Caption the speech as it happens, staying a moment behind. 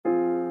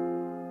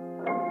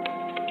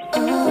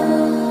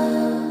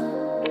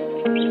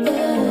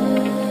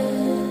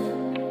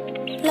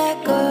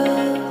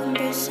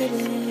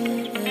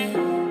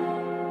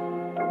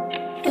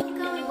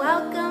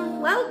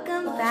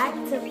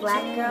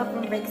Black Girl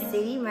from Brick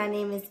City. My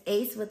name is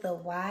Ace with a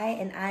Y,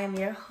 and I am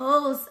your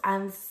host.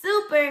 I'm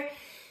super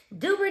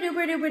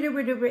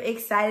duper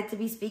excited to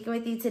be speaking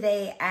with you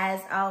today.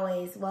 As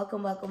always,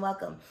 welcome.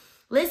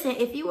 Listen,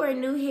 if you are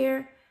new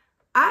here,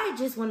 I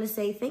just want to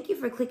say thank you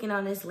for clicking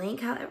on this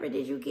link. However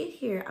did you get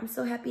here? I'm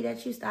so happy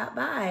that you stopped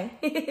by.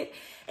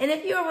 And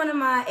if you're one of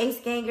my Ace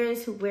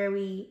gangers where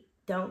we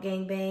don't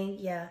gang bang,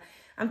 yeah,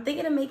 I'm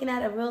thinking of making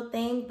that a real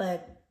thing,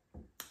 but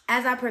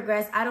as I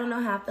progress, I don't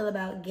know how I feel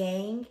about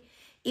gang,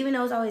 even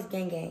though it's always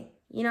gang.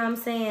 You know what I'm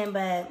saying?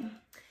 But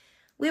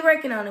we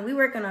working on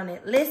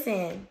it.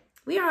 Listen,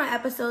 we are on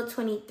episode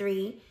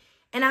 23,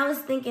 and I was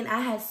thinking I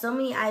had so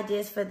many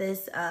ideas for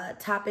this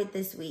topic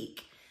this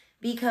week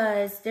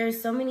because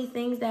there's so many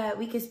things that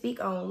we could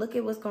speak on. Look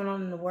at what's going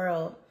on in the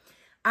world.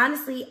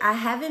 Honestly, I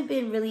haven't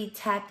been really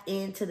tapped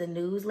into the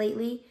news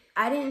lately.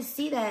 I didn't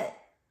see that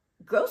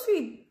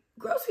groceries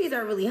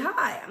are really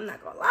high. I'm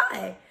not gonna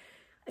lie.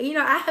 You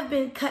know, I have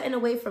been cutting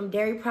away from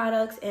dairy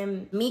products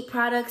and meat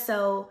products,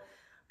 so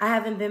I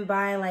haven't been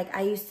buying like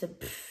I used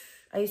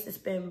to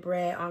spend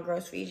bread on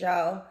groceries,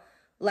 y'all.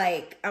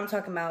 Like, I'm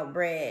talking about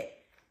bread.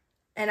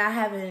 And I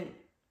haven't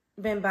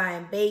been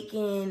buying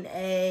bacon,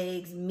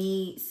 eggs,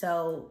 meat,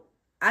 so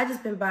I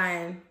just been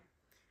buying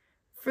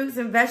fruits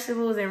and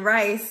vegetables and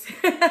rice.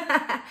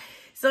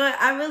 So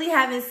I really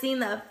haven't seen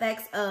the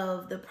effects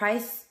of the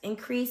price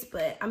increase,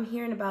 but I'm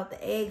hearing about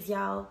the eggs,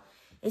 y'all.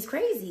 It's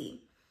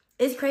crazy.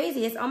 It's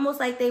crazy. It's almost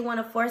like they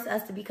want to force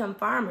us to become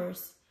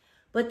farmers.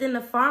 But then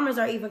the farmers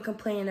are even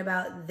complaining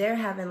about they're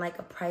having like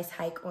a price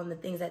hike on the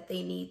things that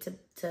they need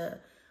to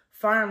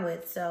farm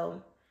with.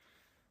 So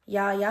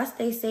y'all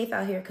stay safe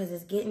out here because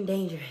it's getting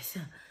dangerous.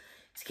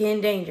 It's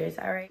getting dangerous,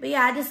 all right? But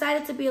yeah, I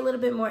decided to be a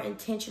little bit more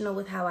intentional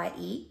with how I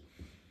eat.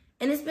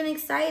 And it's been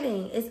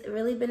exciting. It's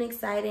really been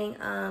exciting.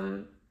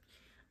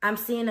 I'm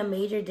seeing a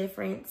major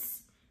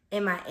difference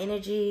in my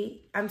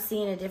energy. I'm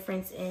seeing a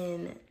difference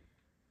in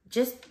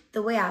just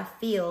the way I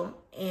feel.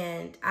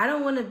 And I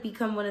don't want to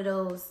become one of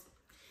those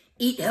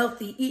eat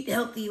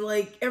healthy,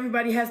 like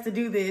everybody has to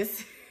do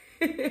this.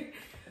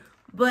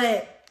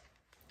 But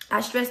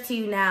I stress to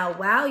you now,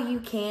 while you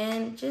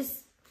can,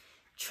 just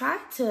try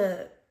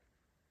to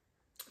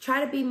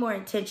be more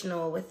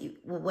intentional with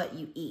what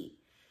you eat.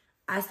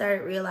 I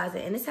started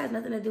realizing, and this has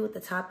nothing to do with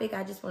the topic,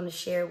 I just want to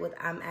share what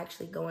I'm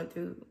actually going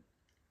through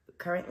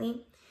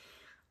currently.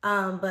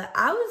 But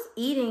I was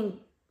eating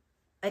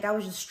like I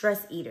was a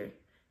stress eater.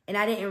 And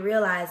I didn't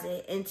realize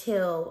it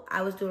until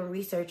I was doing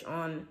research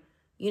on,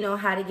 you know,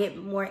 how to get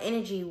more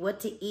energy, what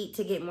to eat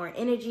to get more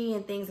energy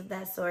and things of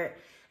that sort.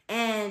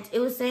 And it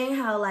was saying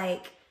how,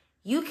 like,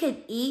 you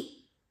could eat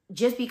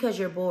just because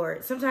you're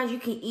bored. Sometimes you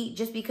can eat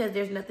just because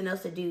there's nothing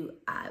else to do.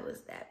 I was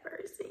that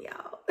person,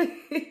 y'all.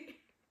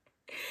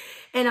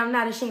 And I'm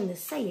not ashamed to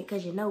say it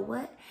because you know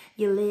what?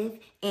 You live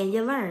and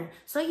you learn.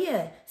 So,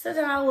 yeah,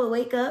 sometimes I would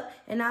wake up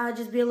and I would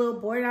just be a little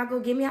bored and I'll go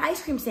get me an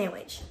ice cream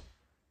sandwich.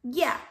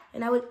 Yeah,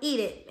 and I would eat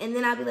it. And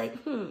then I'd be like,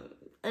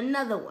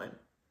 another one.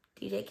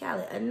 DJ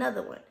Khaled,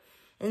 another one.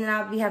 And then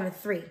I'll be having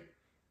 3,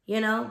 you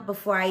know,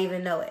 before I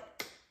even know it.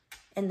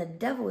 And the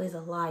devil is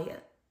a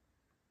liar.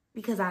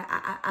 Because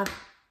I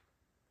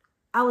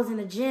was in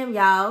the gym,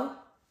 y'all.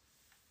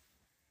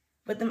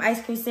 But them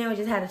ice cream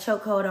sandwiches had a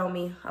chokehold on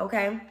me,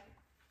 okay?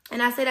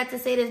 And I say that to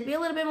say this. Be a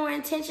little bit more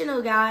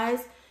intentional,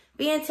 guys.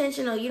 Be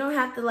intentional. You don't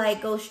have to,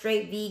 like, go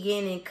straight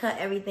vegan and cut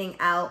everything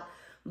out.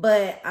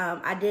 But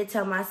I did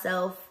tell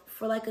myself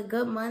for like a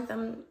good month,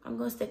 I'm going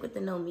to stick with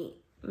the no meat.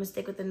 I'm going to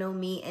stick with the no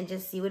meat and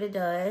just see what it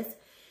does.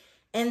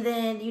 And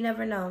then you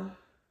never know.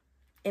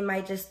 It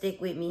might just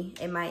stick with me.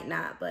 It might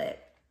not.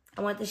 But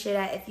I want to share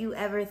that if you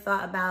ever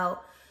thought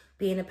about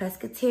being a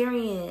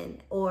pescatarian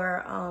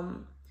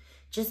or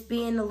just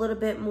being a little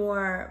bit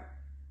more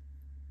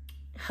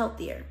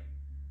healthier,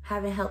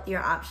 having healthier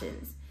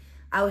options,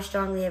 I would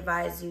strongly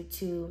advise you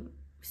to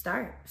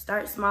start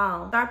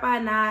small. Start by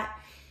not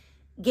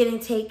getting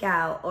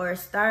takeout, or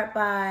start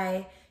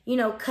by, you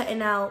know,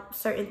 cutting out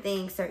certain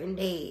things, certain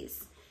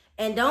days.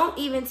 And don't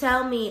even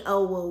tell me,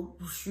 oh, well,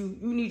 shoot,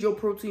 you need your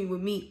protein with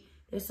meat.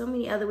 There's so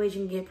many other ways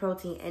you can get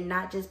protein, and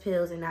not just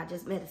pills and not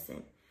just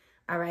medicine.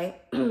 All right.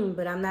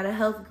 But I'm not a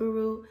health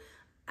guru.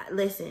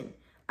 Listen,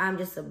 I'm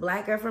just a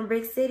Black girl from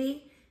Brick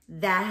City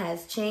that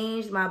has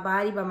changed my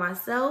body by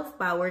myself,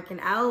 by working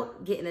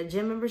out, getting a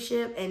gym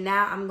membership. And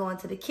now I'm going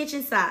to the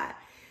kitchen side.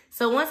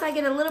 So once I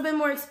get a little bit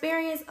more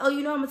experience, oh,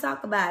 you know, I'm going to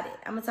talk about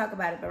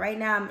it. But right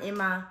now I'm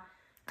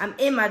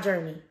in my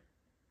journey.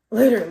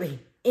 Literally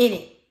in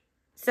it.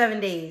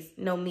 7 days,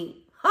 no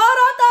meat.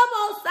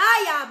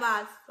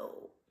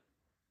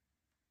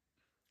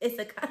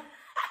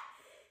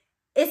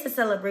 It's a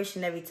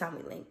celebration every time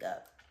we link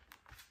up.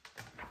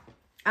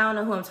 I don't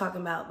know who I'm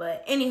talking about,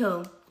 but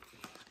anywho,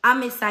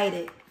 I'm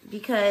excited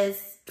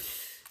because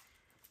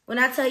when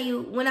I tell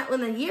you, when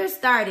the year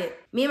started,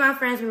 me and my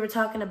friends, we were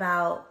talking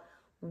about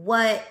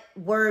what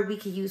word we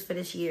could use for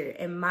this year.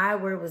 And my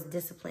word was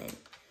discipline.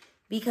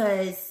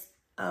 Because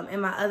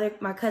and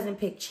my cousin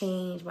picked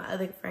change, my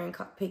other friend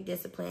picked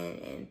discipline,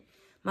 and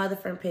my other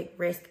friend picked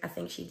risk. I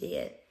think she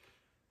did.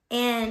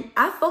 And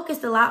I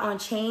focused a lot on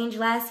change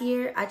last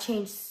year. I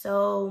changed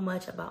so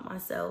much about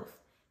myself,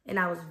 and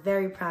I was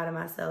very proud of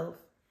myself.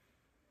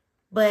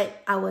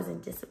 But I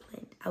wasn't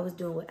disciplined. I was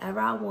doing whatever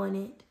I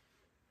wanted.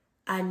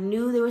 I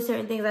knew there were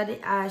certain things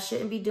I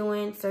shouldn't be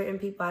doing, certain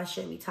people I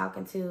shouldn't be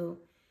talking to.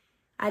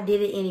 I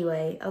did it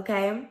anyway,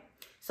 okay?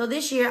 So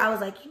this year I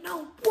was like, you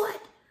know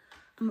what?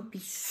 I'm gonna be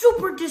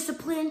super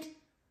disciplined.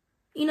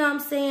 You know what I'm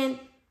saying?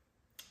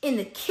 In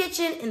the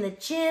kitchen, in the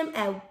gym,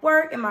 at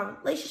work, in my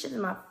relationships,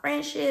 in my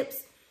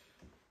friendships.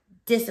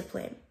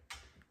 Discipline.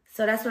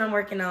 So that's what I'm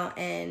working on.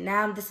 And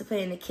now I'm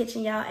disciplined in the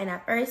kitchen, y'all. And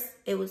at first,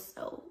 I was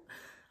like,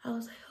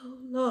 oh,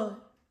 Lord,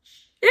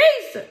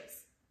 Jesus.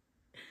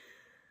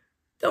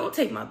 Don't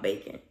take my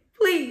bacon,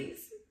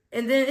 please.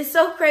 And then it's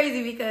so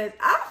crazy because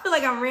I feel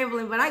like I'm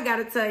rambling, but I got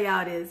to tell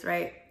y'all this,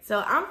 right?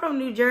 So I'm from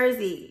New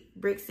Jersey,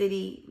 Brick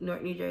City,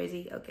 North New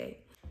Jersey. Okay.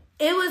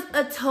 It was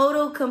a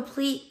total,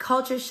 complete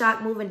culture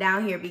shock moving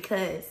down here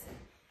because,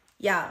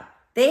 y'all,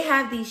 they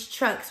have these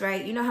trucks,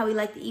 right? You know how we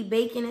like to eat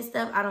bacon and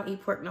stuff? I don't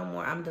eat pork no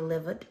more. I'm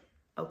delivered,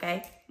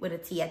 okay? With a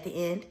T at the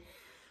end.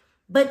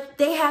 But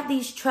they have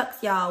these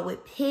trucks, y'all,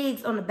 with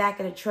pigs on the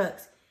back of the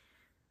trucks.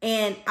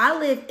 And I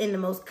live in the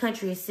most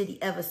countryest city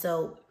ever,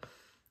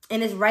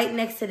 and it's right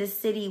next to the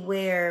city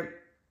where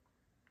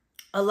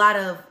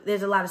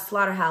there's a lot of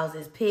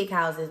slaughterhouses, pig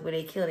houses, where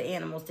they kill the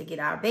animals to get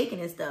our bacon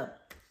and stuff.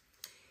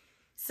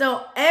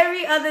 So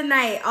every other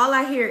night, all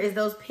I hear is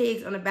those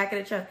pigs on the back of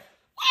the truck.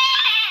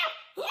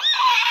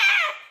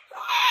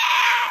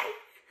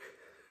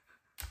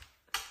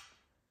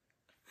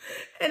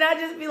 And I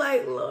just be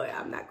like, Lord,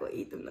 I'm not going to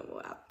eat them no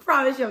more. I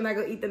promise you I'm not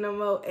going to eat them no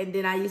more. And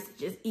then I used to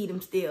just eat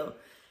them still.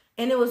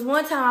 And it was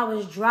one time I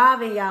was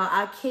driving, y'all.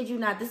 I kid you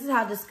not. This is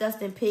how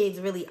disgusting pigs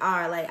really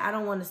are. Like, I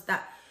don't want to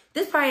stop.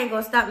 This probably ain't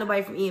going to stop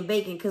nobody from eating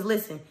bacon. Because,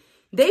 listen,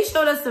 they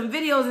showed us some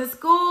videos in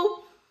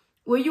school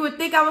where you would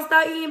think I would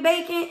start eating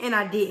bacon, and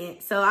I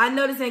didn't. So, I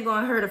know this ain't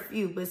going to hurt a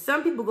few. But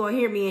some people going to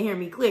hear me and hear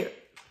me clear.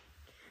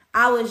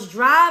 I was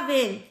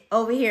driving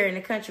over here in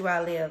the country where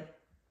I live.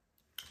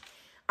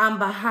 I'm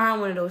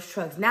behind one of those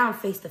trucks. Now I'm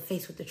face to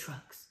face with the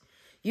trucks.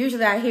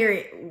 Usually I hear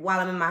it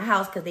while I'm in my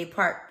house because they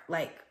park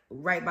like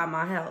right by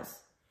my house.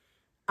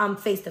 I'm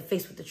face to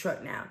face with the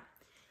truck now.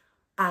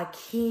 I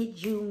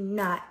kid you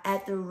not,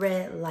 at the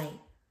red light,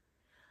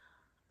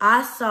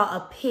 I saw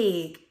a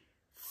pig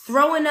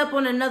throwing up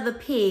on another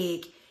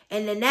pig,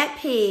 and then that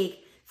pig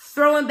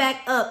throwing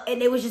back up,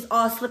 and they was just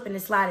all slipping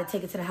and sliding,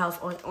 taking to the house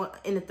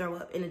in the throw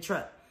up in the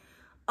truck.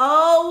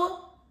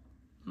 Oh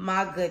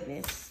my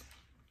goodness.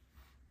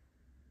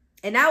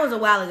 And that was a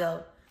while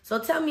ago. So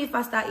tell me if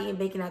I start eating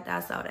bacon after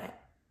I saw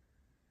that.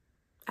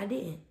 I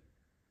didn't.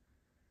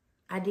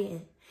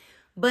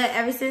 But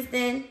ever since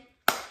then,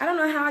 I don't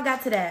know how I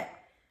got to that.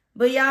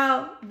 But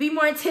y'all, be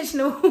more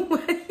intentional with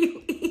what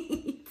you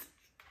eat.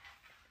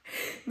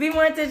 Be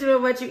more intentional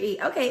with what you eat.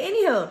 Okay,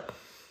 anywho.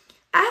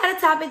 I had a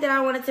topic that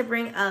I wanted to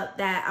bring up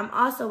that I'm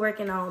also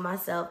working on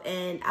myself.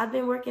 And I've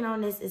been working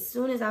on this as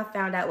soon as I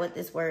found out what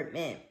this word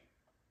meant.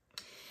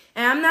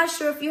 And I'm not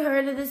sure if you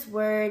heard of this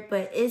word,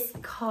 but it's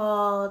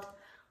called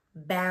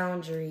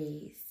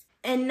boundaries.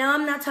 And no,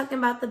 I'm not talking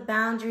about the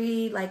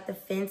boundary, like the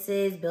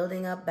fences,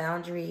 building up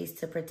boundaries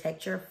to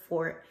protect your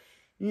fort.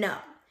 No.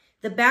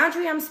 The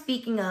boundary I'm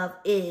speaking of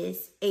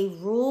is a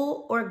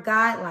rule or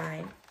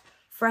guideline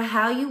for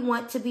how you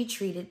want to be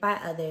treated by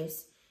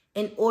others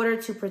in order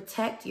to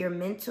protect your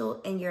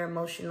mental and your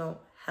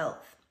emotional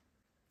health.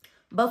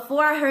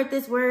 Before I heard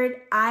this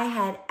word, I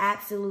had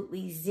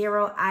absolutely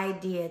zero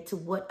idea to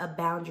what a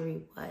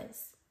boundary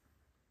was.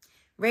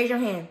 Raise your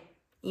hand.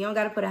 You don't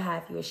got to put a high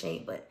if you're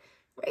ashamed, but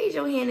raise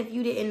your hand if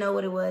you didn't know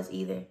what it was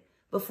either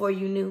before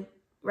you knew,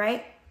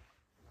 right?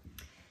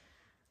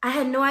 I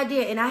had no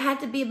idea, and I had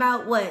to be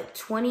about,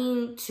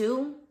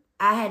 22?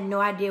 I had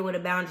no idea what a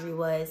boundary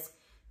was.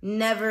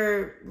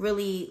 Never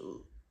really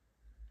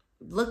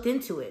looked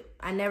into it.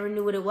 I never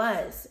knew what it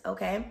was,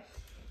 okay?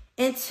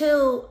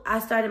 Until I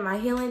started my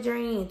healing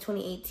journey in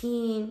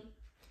 2018,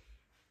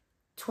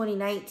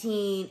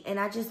 2019, and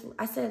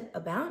I said a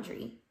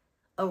boundary,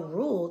 a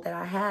rule that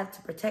I have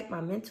to protect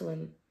my mental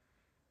and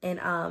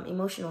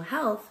emotional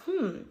health.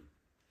 And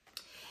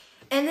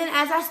then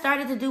as I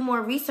started to do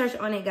more research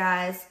on it,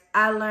 guys,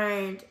 I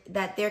learned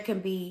that there can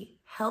be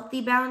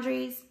healthy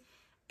boundaries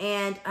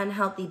and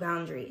unhealthy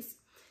boundaries.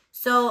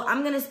 So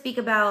I'm going to speak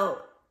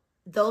about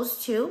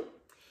those two.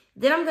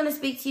 Then I'm going to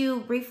speak to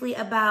you briefly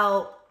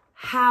about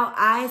how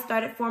I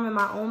started forming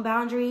my own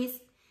boundaries,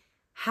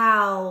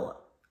 how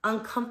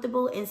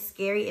uncomfortable and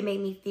scary it made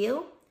me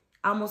feel.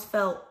 I almost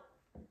felt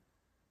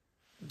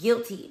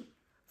guilty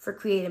for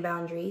creating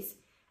boundaries.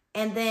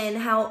 And then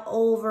how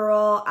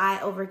overall I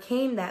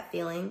overcame that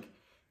feeling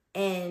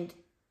and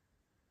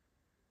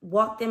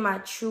walked in my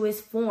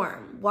truest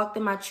form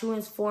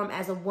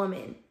as a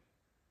woman.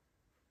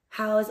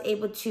 How I was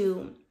able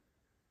to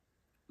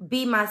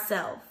be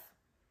myself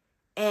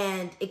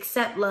and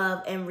accept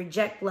love and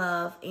reject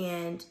love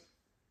and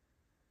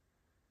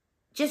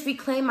just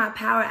reclaim my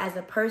power as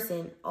a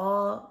person,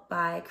 all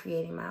by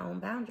creating my own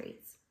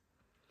boundaries.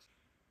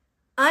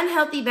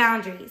 Unhealthy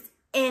boundaries.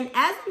 And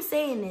as I'm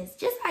saying this,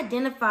 just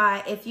identify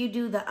if you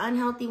do the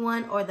unhealthy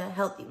one or the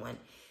healthy one.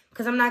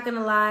 Because I'm not going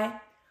to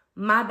lie,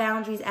 my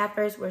boundaries at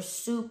first were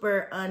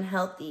super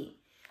unhealthy.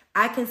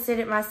 I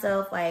considered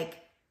myself like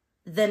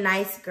the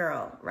nice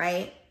girl,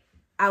 right?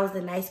 I was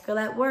the nice girl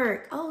at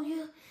work. Oh,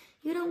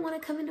 you don't want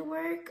to come into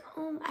work?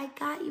 Oh, I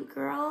got you,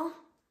 girl.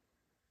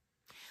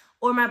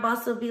 Or my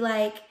boss will be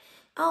like,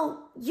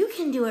 oh, you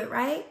can do it,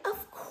 right?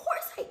 Of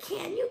course I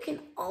can. You can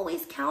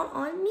always count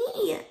on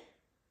me.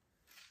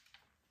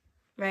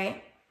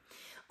 Right?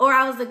 Or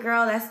I was the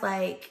girl that's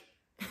like,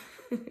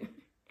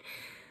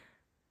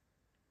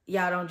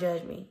 y'all don't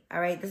judge me,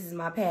 all right? This is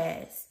my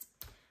past.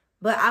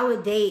 But I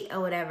would date or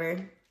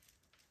whatever.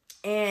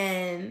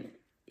 And,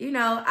 you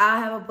know,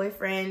 I'll have a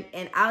boyfriend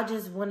and I'll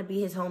just want to be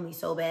his homie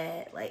so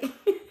bad. Like,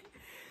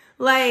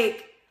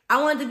 like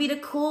I wanted to be the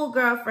cool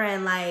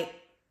girlfriend. Like,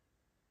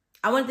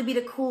 I wanted to be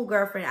the cool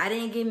girlfriend. I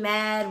didn't get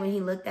mad when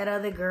he looked at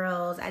other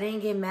girls. I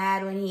didn't get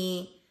mad when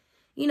he,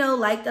 you know,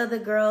 liked other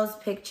girls'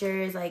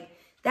 pictures. Like,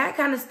 that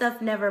kind of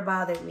stuff never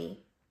bothered me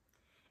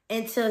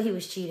until he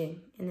was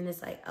cheating. And then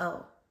it's like,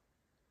 oh,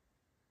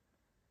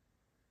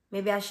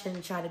 maybe I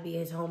shouldn't try to be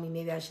his homie.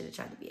 Maybe I should have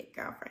tried to be a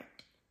girlfriend.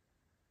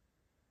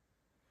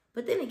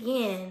 But then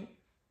again,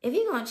 if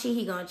he gonna cheat,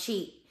 he gonna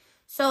cheat.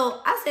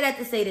 So I say that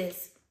to say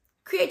this.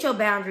 Create your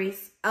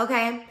boundaries,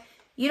 okay?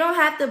 You don't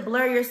have to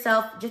blur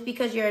yourself just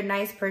because you're a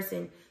nice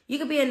person. You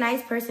could be a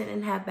nice person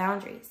and have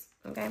boundaries,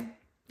 okay?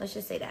 Let's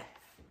just say that.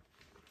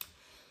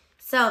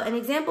 So an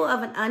example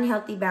of an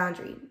unhealthy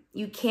boundary.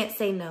 You can't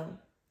say no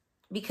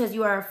because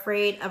you are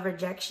afraid of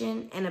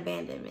rejection and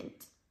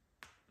abandonment,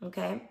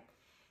 okay?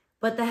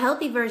 But the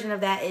healthy version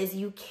of that is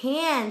you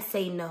can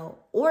say no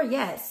or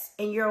yes,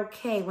 and you're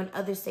okay when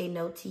others say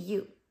no to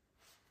you.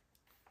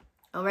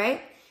 All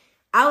right?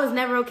 I was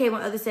never okay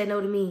when others said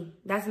no to me.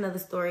 That's another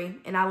story,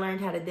 and I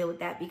learned how to deal with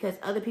that because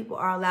other people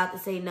are allowed to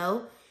say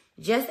no.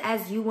 Just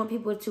as you want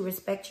people to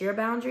respect your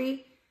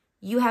boundary,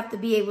 you have to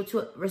be able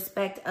to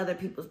respect other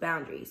people's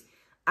boundaries.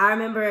 I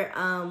remember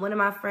one of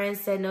my friends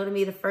said no to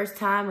me the first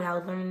time when I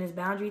was learning this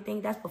boundary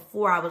thing. That's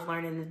before I was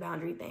learning this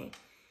boundary thing.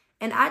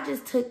 And I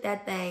just took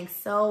that thing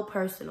so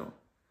personal.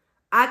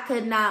 I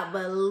could not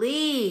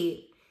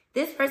believe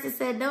this person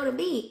said no to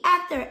me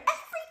after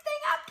everything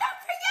I've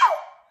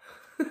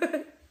done for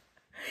you.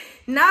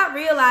 Not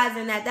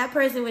realizing that that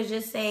person was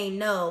just saying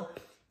no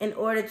in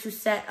order to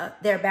set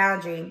up their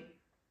boundary,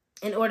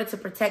 in order to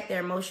protect their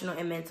emotional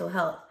and mental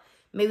health.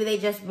 Maybe they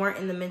just weren't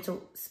in the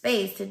mental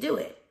space to do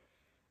it.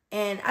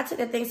 And I took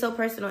that thing so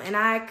personal, and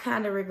I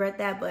kind of regret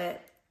that,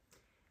 but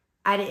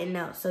I didn't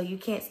know. So you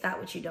can't stop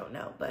what you don't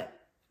know. But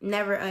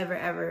never, ever,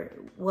 ever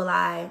will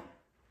I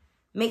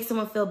make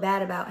someone feel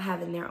bad about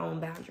having their own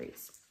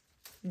boundaries.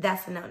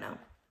 That's a no-no.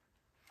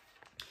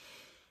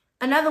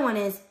 Another one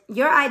is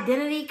your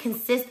identity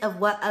consists of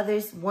what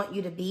others want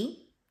you to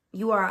be.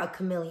 You are a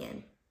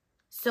chameleon.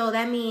 So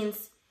that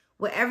means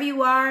wherever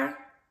you are,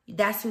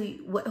 that's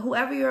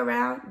whoever you're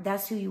around,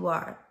 that's who you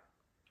are.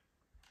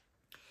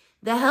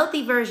 The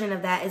healthy version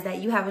of that is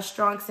that you have a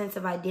strong sense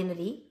of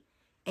identity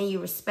and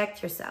you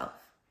respect yourself.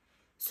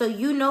 So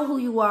you know who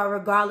you are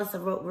regardless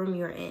of what room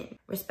you're in.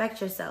 Respect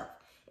yourself.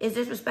 It's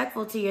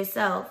disrespectful to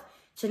yourself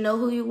to know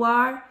who you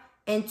are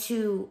and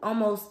to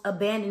almost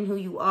abandon who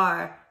you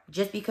are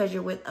just because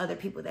you're with other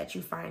people that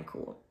you find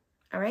cool.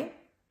 All right?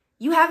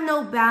 You have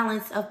no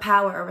balance of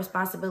power or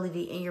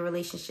responsibility in your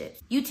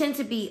relationships. You tend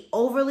to be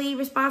overly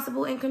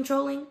responsible and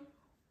controlling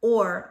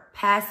or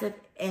passive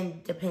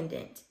and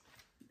dependent.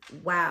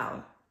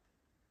 Wow.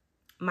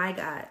 My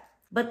God.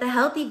 But the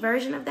healthy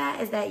version of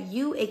that is that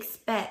you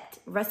expect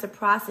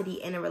reciprocity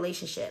in a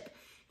relationship.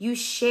 You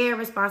share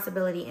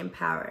responsibility and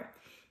power.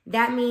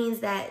 That means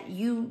that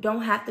you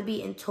don't have to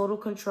be in total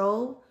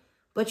control,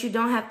 but you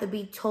don't have to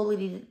be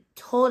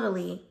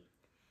totally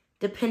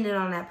dependent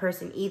on that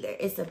person either.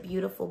 It's a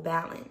beautiful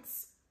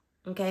balance.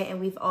 Okay? And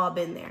we've all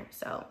been there.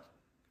 So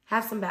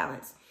have some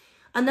balance.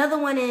 Another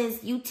one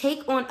is you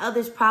take on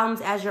others'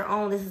 problems as your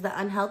own. This is the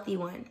unhealthy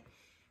one.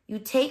 You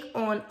take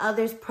on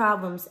others'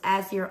 problems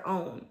as your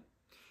own,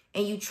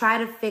 and you try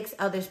to fix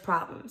others'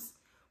 problems.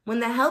 When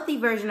the healthy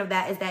version of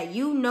that is that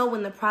you know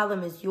when the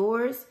problem is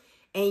yours,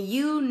 and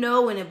you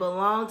know when it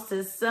belongs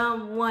to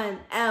someone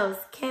else.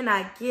 Can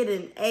I get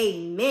an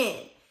amen?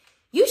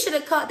 You should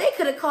have called, they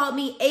could have called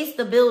me Ace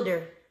the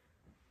Builder.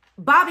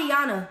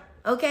 Bobbiana,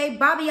 okay?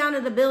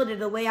 Bobbiana the Builder,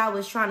 the way I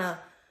was trying to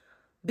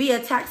be a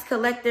tax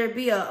collector,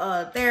 be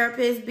a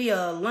therapist, be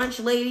a lunch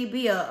lady,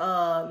 be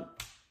a,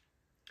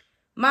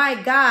 my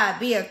God,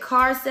 be a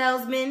car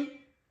salesman,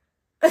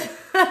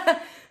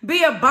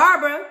 be a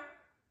barber,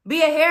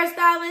 be a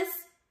hairstylist,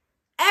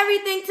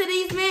 everything to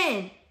these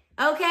men,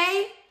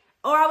 okay?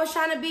 Or I was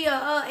trying to be a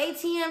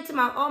ATM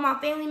to all my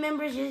family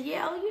members. Just,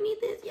 yeah, oh, you need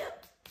this,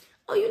 yep.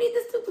 Oh, you need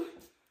this too.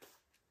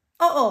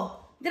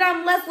 Then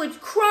I'm left with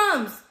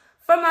crumbs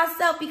for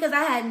myself because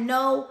I had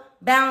no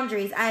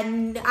boundaries.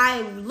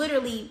 I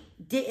literally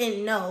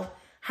didn't know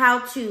how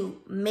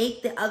to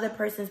make the other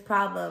person's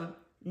problem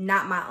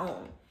not my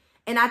own.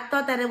 And I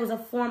thought that it was a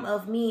form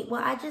of me.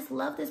 Well, I just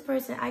love this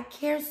person. I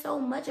care so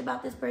much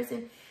about this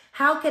person.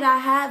 How could I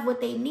have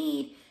what they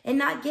need and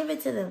not give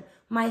it to them?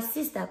 My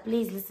sister,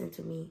 please listen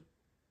to me.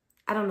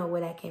 I don't know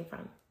where that came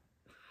from.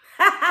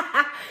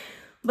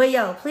 But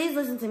yo, please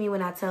listen to me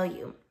when I tell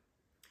you.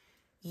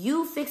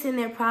 You fixing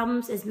their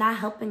problems is not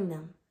helping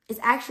them.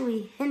 It's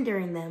actually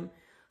hindering them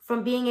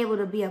from being able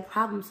to be a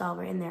problem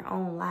solver in their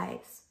own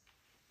lives.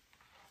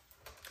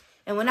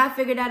 And when I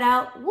figured that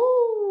out,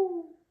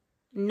 woo,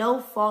 no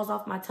falls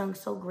off my tongue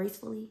so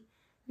gracefully.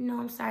 No,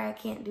 I'm sorry, I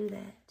can't do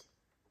that.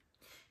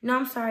 No,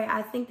 I'm sorry,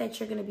 I think that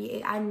you're going to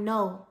be, I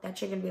know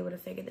that you're going to be able to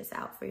figure this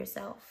out for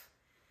yourself.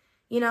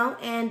 You know,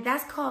 and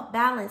that's called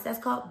balance. That's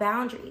called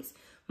boundaries.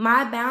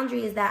 My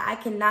boundary is that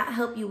I cannot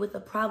help you with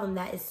a problem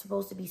that is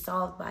supposed to be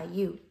solved by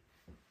you,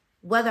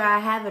 whether I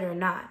have it or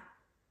not.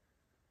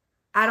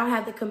 I don't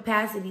have the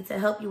capacity to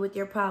help you with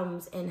your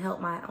problems and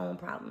help my own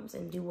problems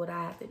and do what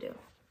I have to do.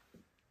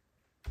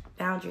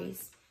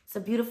 Boundaries. It's a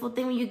beautiful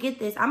thing when you get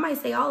this. I might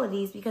say all of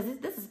these because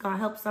this is going to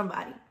help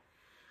somebody.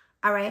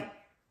 All right.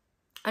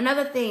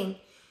 Another thing,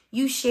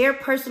 you share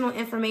personal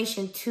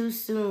information too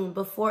soon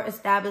before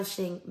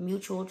establishing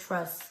mutual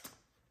trust.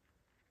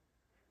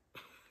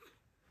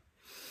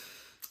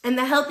 And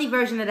the healthy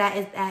version of that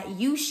is that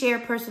you share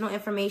personal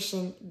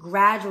information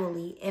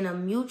gradually in a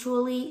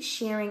mutually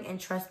sharing and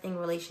trusting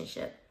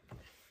relationship.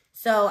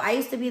 So I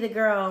used to be the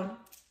girl,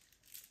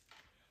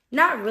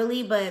 not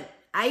really, but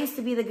I used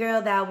to be the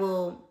girl that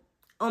will,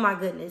 oh my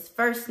goodness,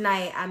 first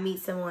night I meet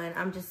someone,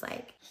 I'm just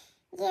like,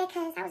 yeah,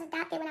 because I was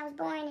adopted when I was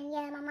born, and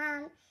yeah, my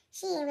mom,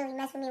 she didn't really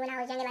mess with me when I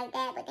was younger like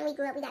that, but then we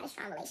grew up, we got a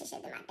strong relationship,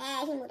 and my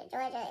dad, he moved to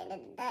Georgia, and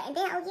then, oh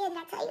yeah, did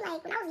I tell you,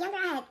 like, when I was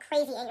younger, I had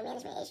crazy anger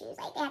management issues,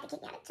 like, they had to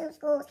kick me out of 2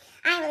 schools,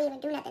 I didn't really even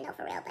do nothing, though,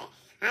 for real, but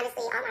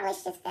honestly, all my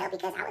relationships failed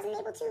because I wasn't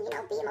able to, you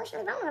know, be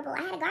emotionally vulnerable.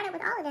 I had to guard up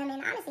with all of them,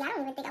 and honestly, I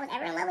don't even think I was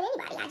ever in love with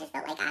anybody. I just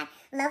felt like I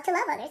loved to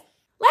love others.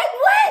 like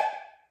what?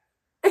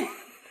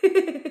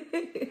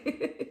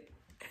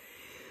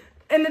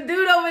 And the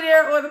dude over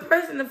there, or the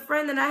person, the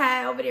friend that I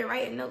had over there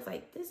writing notes,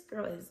 like, this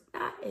girl is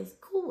not as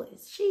cool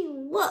as she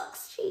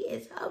looks. She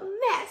is a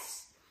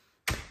mess.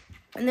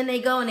 And then they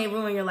go and they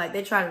ruin your life.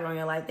 They try to ruin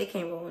your life. They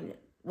can't ruin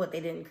what they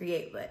didn't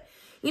create. But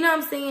you know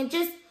what I'm saying?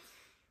 Just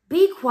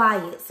be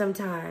quiet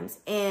sometimes.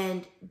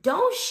 And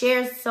don't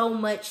share so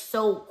much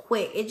so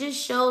quick. It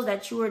just shows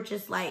that you are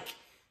just like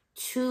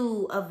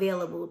too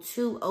available,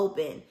 too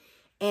open.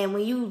 And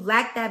when you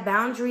lack that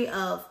boundary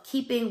of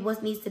keeping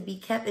what needs to be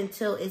kept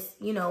until it's,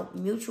 you know,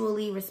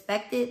 mutually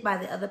respected by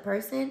the other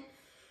person,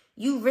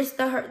 you risk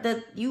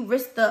the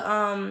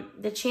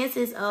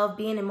chances of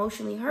being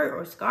emotionally hurt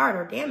or scarred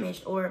or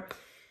damaged or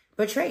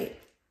betrayed.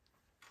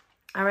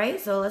 All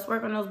right, so let's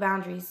work on those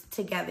boundaries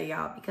together,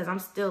 y'all, because I'm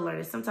still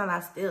learning. Sometimes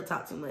I still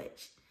talk too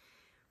much,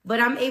 but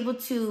I'm able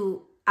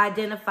to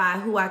identify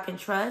who I can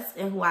trust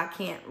and who I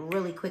can't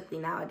really quickly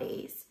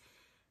nowadays.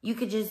 You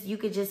could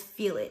just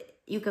feel it.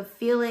 You can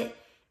feel it,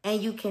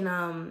 and you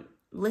can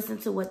listen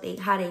to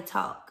how they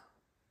talk.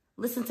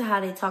 Listen to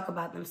how they talk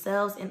about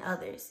themselves and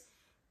others.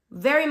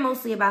 Very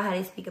mostly about how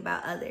they speak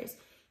about others.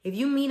 If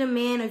you meet a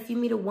man or if you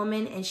meet a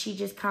woman and she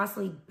just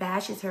constantly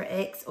bashes her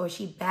ex, or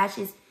she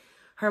bashes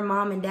her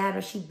mom and dad,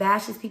 or she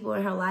bashes people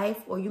in her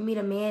life, or you meet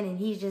a man and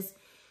he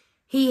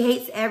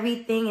hates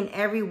everything and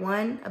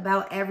everyone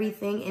about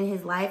everything in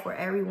his life or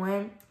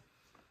everyone,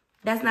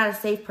 that's not a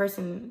safe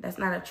person. That's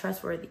not a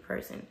trustworthy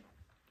person.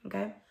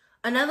 Okay?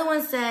 Another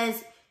one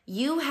says,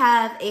 you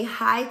have a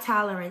high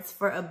tolerance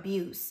for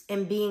abuse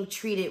and being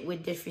treated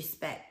with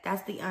disrespect.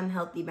 That's the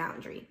unhealthy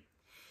boundary.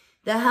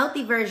 The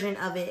healthy version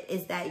of it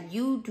is that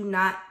you do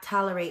not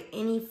tolerate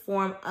any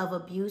form of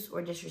abuse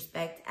or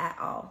disrespect at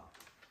all.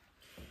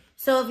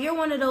 So if you're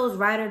one of those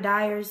ride or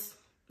diers,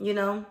 you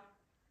know,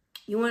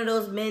 you're one of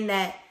those men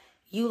that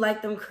you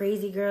like them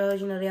crazy girls,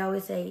 you know, they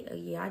always say, oh,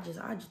 yeah, I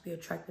just be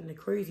attracting the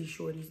crazy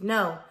shorties.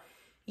 No,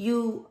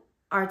 you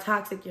are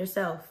toxic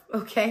yourself,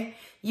 okay?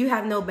 You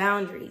have no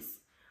boundaries.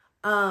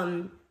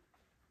 Allowing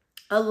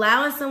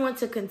someone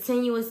to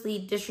continuously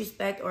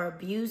disrespect or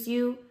abuse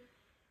you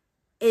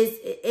is,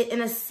 in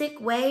a sick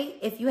way,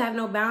 if you have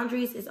no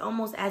boundaries, it's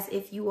almost as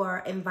if you are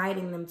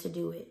inviting them to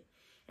do it.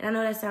 And I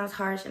know that sounds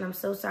harsh, and I'm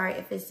so sorry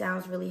if it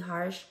sounds really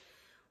harsh,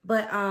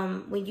 but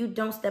when you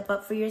don't step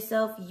up for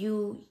yourself,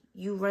 you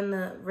run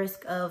the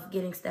risk of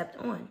getting stepped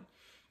on.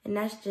 And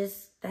that's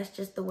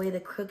just the way the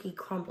cookie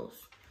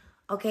crumbles.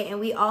 Okay, and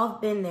we all have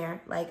been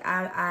there. Like,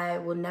 I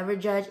will never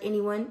judge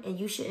anyone, and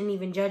you shouldn't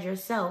even judge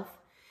yourself,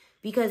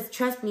 because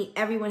trust me,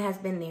 everyone has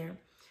been there.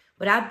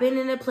 But I've been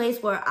in a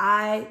place where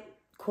I,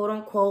 quote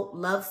unquote,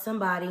 love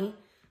somebody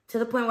to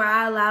the point where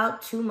I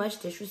allowed too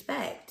much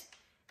disrespect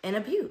and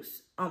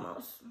abuse,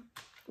 almost.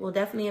 Well,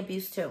 definitely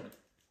abuse too.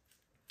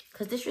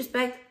 Because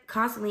disrespect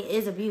constantly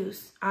is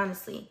abuse,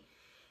 honestly.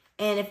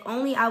 And if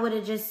only I would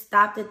have just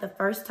stopped it the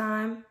first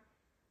time,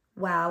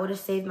 wow, I would have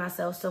saved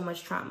myself so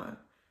much trauma.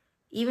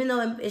 Even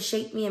though it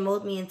shaped me and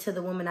molded me into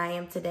the woman I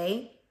am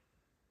today,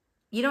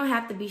 you don't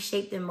have to be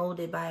shaped and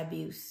molded by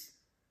abuse.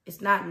 It's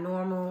not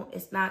normal.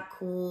 It's not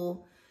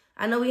cool.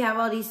 I know we have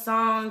all these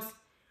songs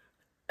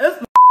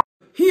F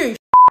he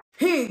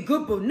ain't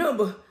good for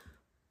number.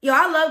 Yo,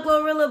 I love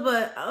Glorilla,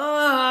 but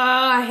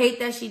I hate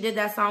that she did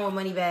that song with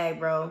Moneybagg,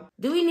 bro.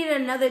 Do we need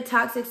another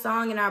toxic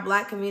song in our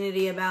black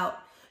community about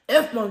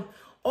F-Man?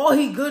 All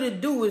he gonna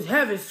do is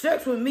having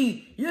sex with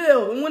me.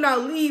 Yeah, and when I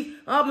leave,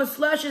 I'ma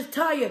slash his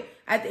tire.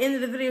 At the end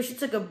of the video, she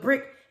took a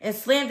brick and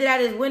slammed it at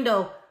his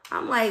window.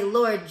 I'm like,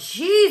 Lord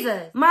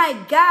Jesus. My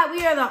God,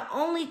 we are the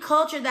only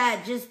culture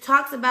that just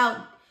talks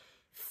about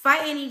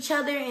fighting each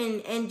other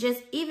and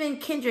just even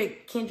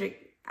Kendrick,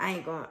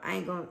 I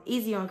ain't going,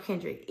 easy on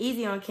Kendrick.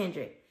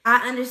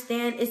 I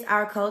understand it's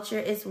our culture.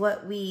 It's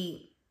what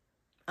we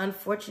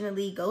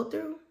unfortunately go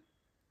through.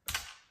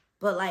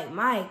 But like,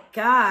 my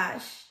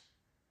gosh.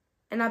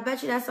 And I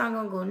bet you that song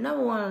gonna go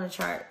 #1 on the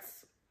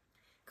charts.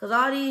 Cause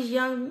all these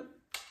young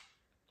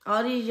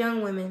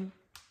women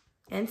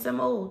and some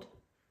old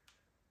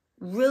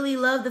really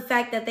love the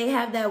fact that they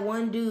have that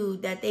one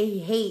dude that they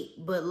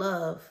hate but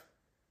love.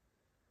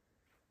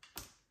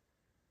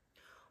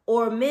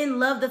 Or men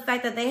love the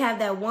fact that they have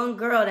that one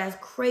girl that's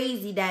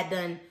crazy, that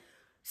done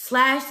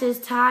slashed his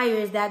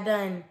tires, that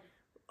done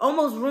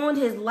almost ruined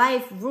his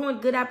life,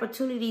 ruined good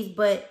opportunities,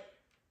 but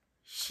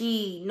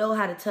she know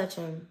how to touch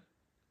him.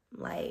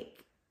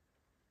 Like,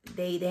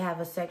 they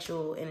have a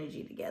sexual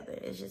energy together.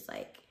 It's just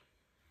like,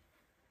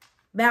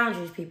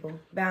 boundaries, people,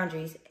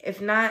 boundaries.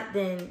 If not,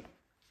 then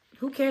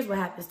who cares what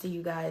happens to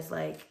you guys?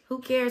 Like, who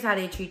cares how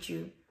they treat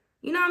you?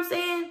 You know what I'm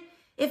saying?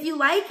 If you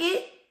like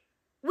it,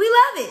 we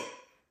love it.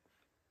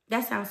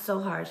 That sounds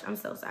so harsh. I'm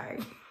so sorry.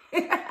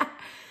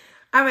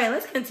 All right,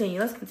 let's continue.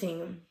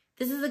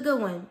 This is a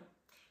good one.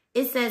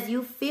 It says,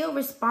 you feel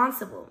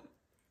responsible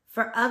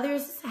for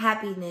others'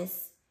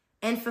 happiness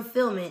and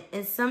fulfillment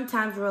and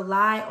sometimes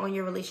rely on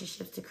your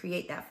relationships to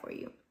create that for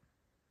you.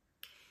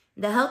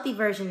 The healthy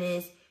version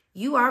is,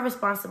 you are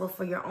responsible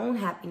for your own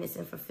happiness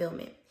and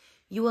fulfillment.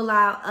 You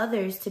allow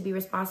others to be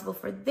responsible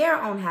for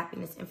their own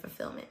happiness and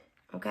fulfillment,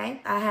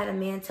 okay? I had a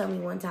man tell me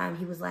one time,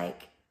 he was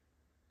like,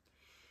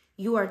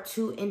 you are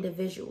too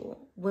individual.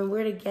 When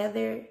we're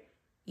together,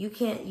 you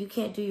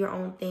can't do your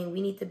own thing. We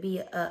need to be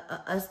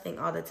a us thing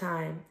all the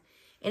time.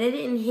 And it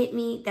didn't hit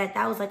me that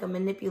was like a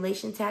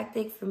manipulation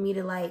tactic for me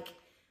to like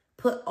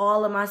put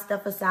all of my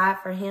stuff aside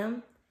for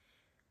him.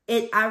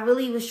 I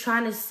really was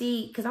trying to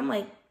see, because I'm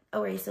like,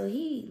 all right, so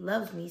he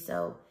loves me,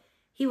 so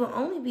he will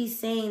only be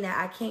saying that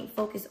I can't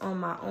focus on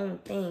my own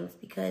things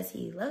because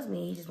he loves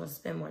me. He just wants to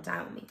spend more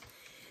time with me.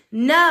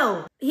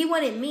 No, he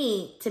wanted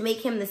me to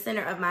make him the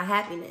center of my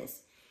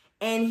happiness.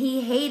 And he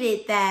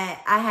hated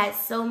that I had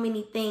so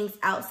many things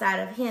outside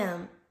of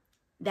him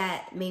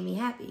that made me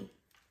happy.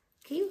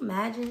 Can you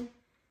imagine?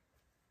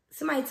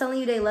 Somebody telling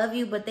you they love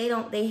you, but they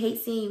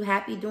hate seeing you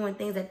happy doing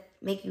things that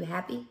make you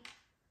happy.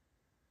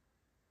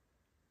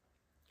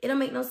 It don't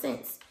make no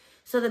sense.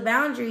 So the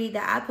boundary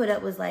that I put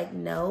up was like,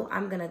 no,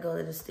 I'm going to go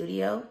to the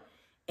studio.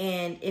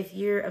 And if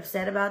you're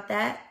upset about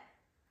that,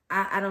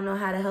 I don't know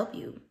how to help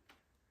you.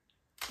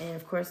 And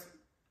of course,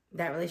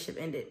 that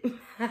relationship ended.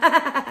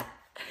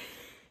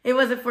 It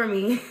wasn't for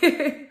me.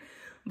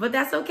 But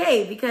that's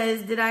okay,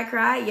 because did I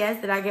cry? Yes.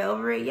 Did I get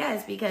over it?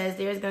 Yes, because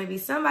there's going to be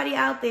somebody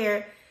out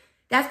there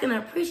that's going to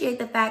appreciate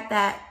the fact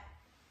that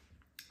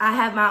I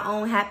have my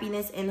own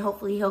happiness, and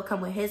hopefully he'll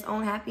come with his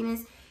own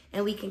happiness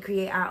and we can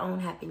create our own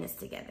happiness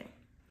together.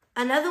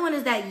 Another one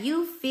is that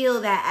you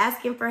feel that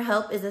asking for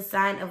help is a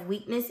sign of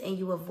weakness and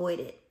you avoid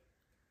it.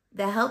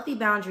 The healthy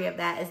boundary of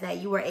that is that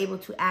you are able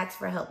to ask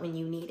for help when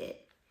you need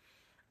it.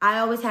 I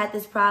always had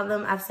this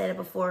problem. I've said it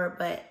before,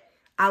 but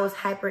I was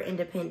hyper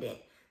independent.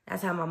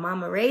 That's how my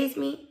mama raised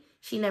me.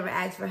 She never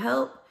asked for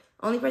help.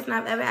 Only person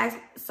I've ever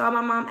saw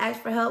my mom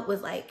ask for help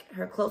was like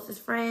her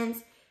closest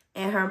friends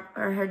and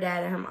her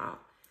dad and her mom.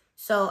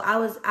 So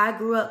I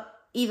grew up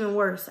even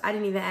worse. I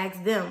didn't even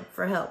ask them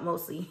for help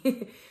mostly.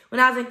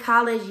 When I was in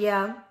college,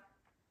 yeah.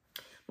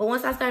 But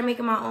once I started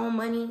making my own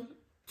money,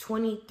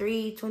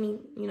 23, 20,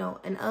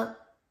 and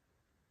up,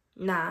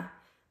 nah.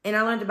 And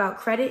I learned about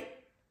credit.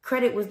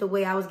 Credit was the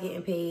way I was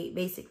getting paid,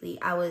 basically.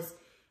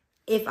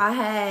 If I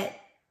had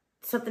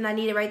something I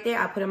needed right there,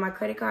 I put in my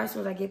credit card. As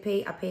soon as I get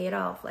paid, I pay it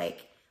off.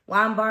 Like,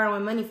 why I'm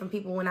borrowing money from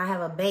people when I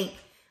have a bank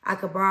I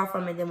could borrow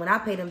from, and then when I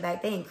pay them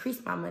back, they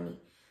increase my money.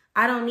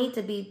 I don't need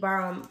to be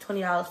borrowing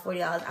 $20,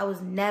 $40. I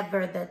was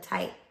never the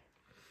type.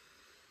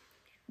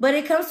 But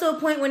it comes to a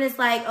point when it's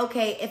like,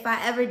 okay, if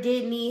I ever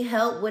did need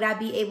help, would I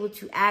be able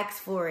to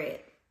ask for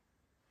it?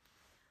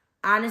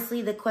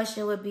 Honestly, the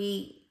question would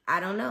be, I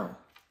don't know.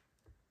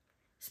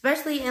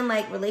 Especially in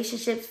like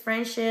relationships,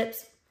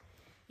 friendships.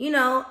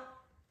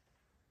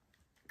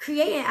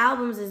 Creating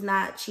albums is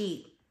not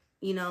cheap.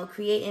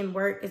 Creating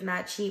work is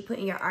not cheap.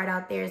 Putting your art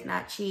out there is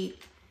not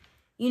cheap.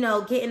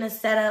 Getting a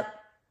setup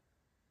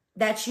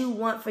that you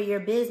want for your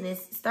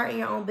business, starting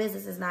your own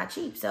business is not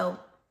cheap. So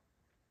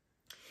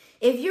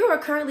if you are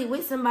currently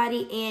with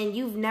somebody and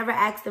you've never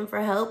asked them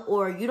for help,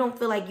 or you don't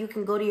feel like you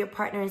can go to your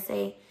partner and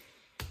say,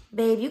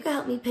 babe, you can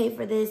help me pay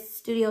for this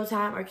studio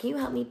time, or can you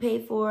help me pay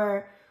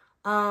for,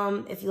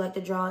 if you like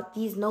to draw,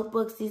 these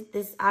notebooks,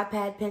 this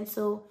iPad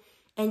pencil,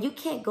 and you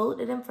can't go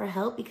to them for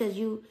help because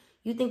you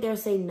You think they'll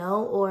say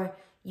no, or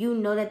you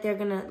know that they're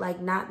gonna like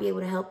not be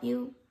able to help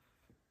you?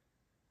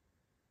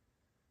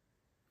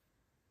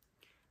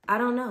 I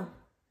don't know.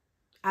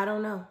 I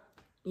don't know.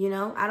 You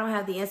know, I don't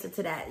have the answer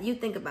to that. You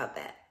think about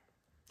that.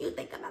 You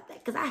think about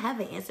that. Because I have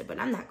an answer, but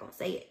I'm not going to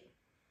say it.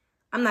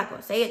 I'm not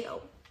going to say it,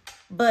 though.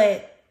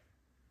 But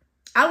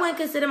I wouldn't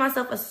consider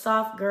myself a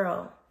soft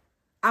girl.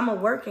 I'm a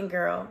working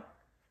girl.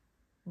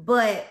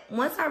 But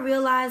once I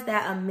realized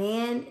that a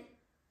man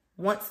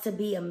wants to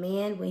be a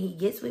man when he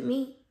gets with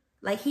me,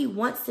 like he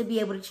wants to be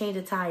able to change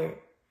a tire.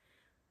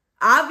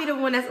 I'll be the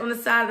one that's on the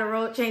side of the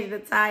road changing the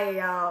tire,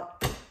 y'all.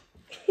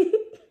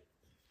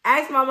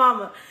 Ask my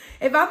mama.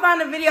 If I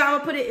find a video, I'm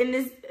gonna put it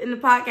in the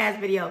podcast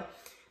video.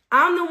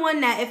 I'm the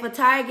one that if a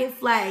tire gets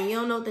flat and you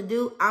don't know what to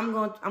do, I'm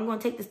gonna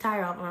take this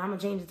tire off and I'm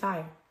gonna change the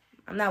tire.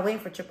 I'm not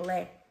waiting for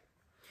AAA.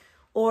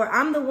 Or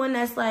I'm the one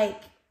that's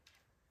like,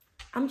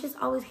 I'm just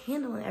always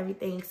handling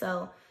everything.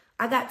 So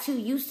I got too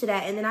used to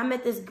that. And then I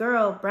met this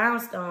girl,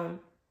 Brownstone.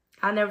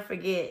 I'll never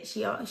forget.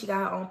 She got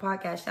her own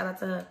podcast. Shout out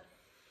to her.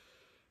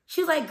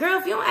 She was like, girl,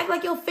 if you don't act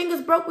like your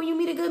fingers broke when you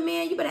meet a good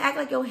man, you better act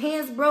like your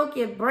hands broke,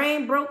 your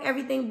brain broke,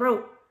 everything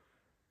broke.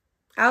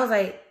 I was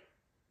like,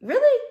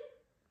 really?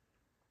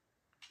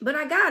 But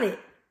I got it.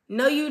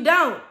 No, you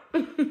don't.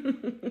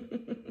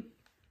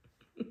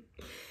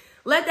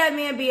 Let that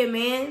man be a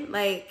man.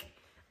 Like,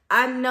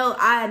 I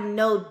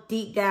know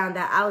deep down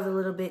that I was a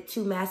little bit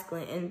too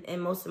masculine in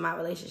most of my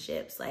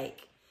relationships.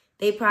 Like,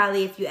 they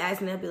probably, if you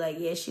ask me, they'll be like,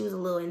 yeah, she was a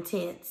little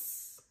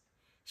intense.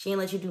 She didn't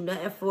let you do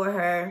nothing for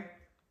her.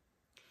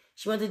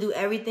 She wanted to do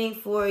everything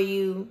for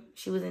you.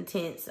 She was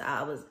intense.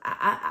 I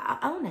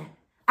own that.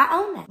 I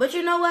own that. But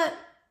you know what?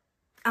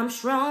 I'm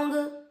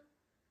stronger.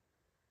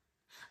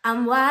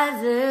 I'm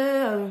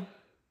wiser.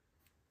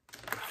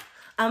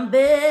 I'm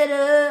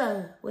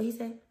better. What he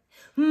say?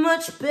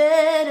 Much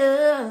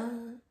better.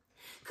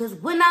 Cause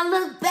when I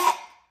look back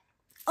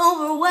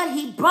over what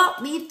he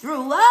brought me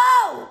through,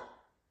 oh!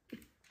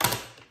 I'm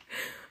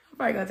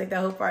probably gonna take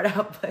that whole part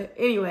out, but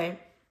anyway.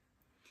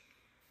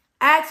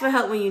 Ask for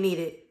help when you need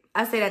it.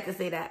 I say that to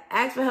say that.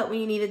 Ask for help when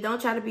you need it. Don't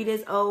try to be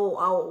this,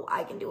 oh,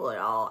 I can do it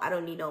all. I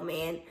don't need no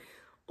man.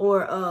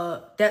 Or,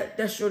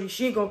 that shorty,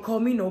 she ain't gonna call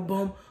me no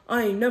bum.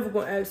 I ain't never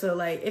gonna ask her.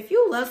 Like, if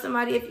you love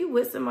somebody, if you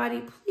with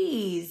somebody,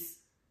 please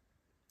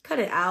cut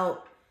it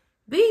out.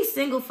 Be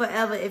single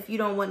forever if you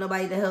don't want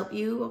nobody to help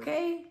you,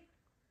 okay?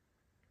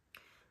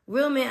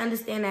 Real men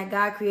understand that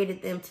God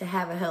created them to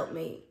have a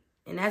helpmate.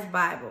 And that's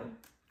Bible.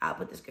 I'll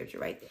put the scripture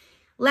right there.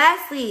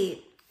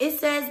 Lastly, it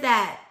says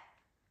that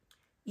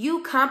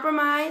you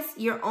compromise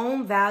your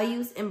own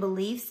values and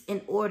beliefs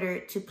in order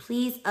to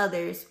please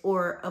others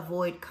or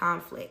avoid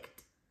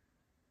conflict.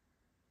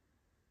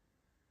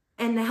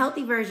 And the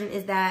healthy version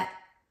is that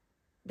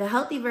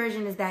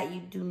you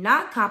do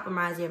not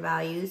compromise your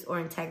values or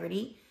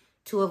integrity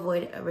to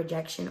avoid a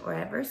rejection or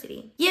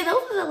adversity. Yeah,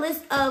 those are the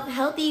list of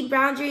healthy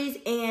boundaries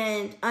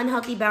and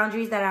unhealthy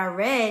boundaries that I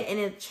read, and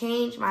it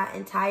changed my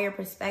entire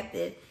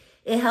perspective.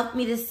 It helped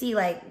me to see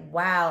like,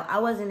 wow, I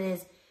wasn't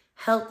as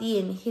healthy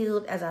and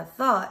healed as I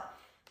thought,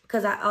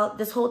 because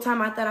this whole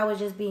time I thought I was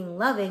just being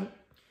loving,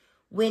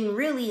 when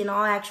really in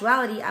all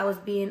actuality I was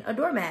being a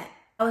doormat.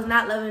 I was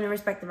not loving and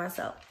respecting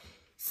myself.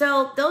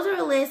 So those are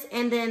a list.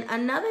 And then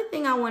another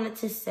thing I wanted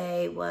to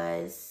say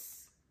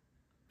was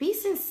be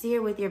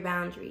sincere with your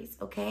boundaries,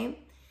 okay?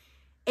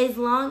 As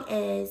long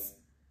as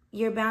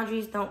your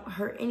boundaries don't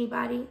hurt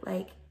anybody.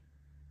 Like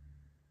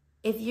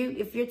if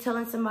you're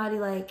telling somebody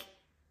like,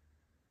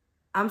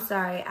 I'm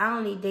sorry, I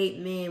only date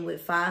men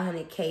with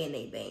 $500K in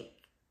their bank,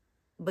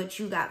 but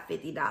you got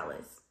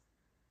 $50.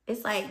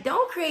 It's like,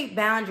 don't create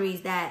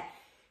boundaries that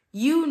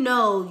you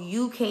know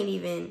you can't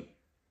even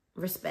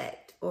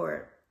respect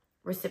or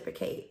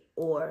reciprocate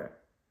or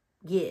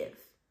give,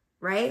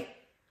 right?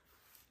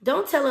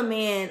 Don't tell a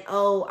man,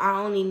 oh, I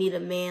only need a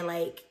man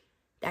like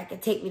that can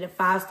take me to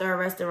 5-star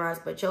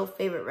restaurants, but your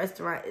favorite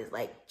restaurant is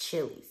like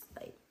Chili's.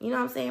 Like, you know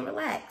what I'm saying?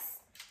 Relax.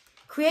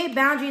 Create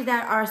boundaries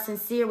that are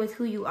sincere with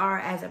who you are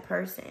as a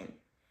person.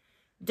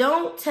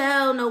 Don't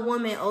tell no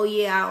woman, oh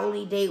yeah, I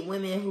only date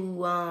women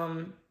who,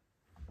 I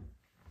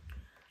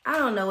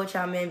don't know what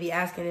y'all men be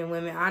asking in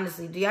women.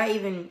 Honestly, do y'all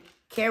even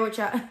care what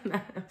y'all,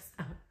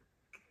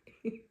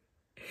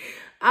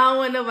 I don't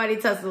want nobody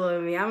tussling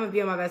with me. I'm going to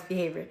be on my best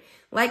behavior.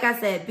 Like I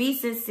said, be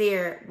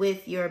sincere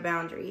with your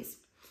boundaries.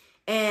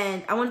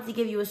 And I wanted to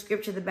give you a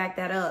scripture to back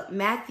that up.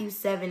 Matthew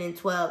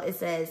 7:12, it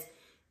says,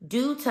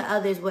 do to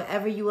others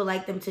whatever you would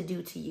like them to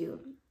do to you.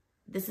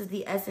 This is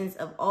the essence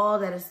of all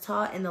that is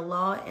taught in the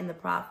law and the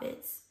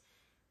prophets.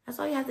 That's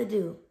all you have to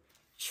do.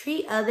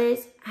 Treat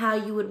others how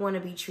you would want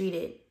to be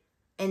treated.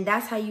 And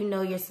that's how you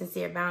know your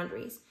sincere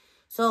boundaries.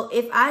 So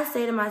if I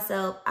say to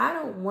myself, I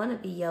don't want to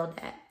be yelled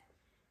at,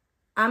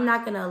 I'm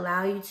not going to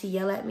allow you to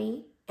yell at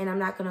me, and I'm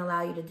not going to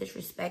allow you to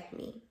disrespect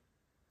me.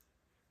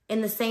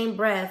 In the same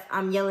breath,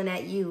 I'm yelling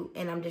at you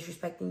and I'm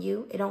disrespecting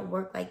you. It don't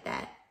work like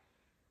that.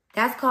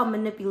 That's called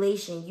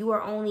manipulation. You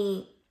are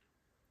only...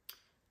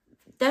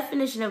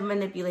 Definition of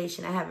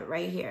manipulation, I have it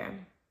right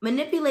here.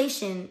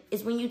 Manipulation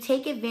is when you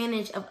take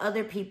advantage of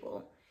other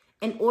people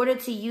in order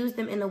to use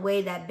them in a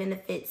way that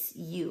benefits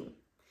you.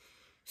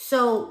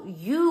 So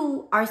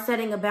you are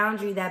setting a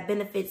boundary that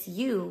benefits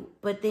you,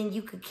 but then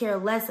you could care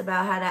less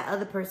about how that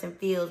other person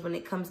feels when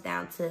it comes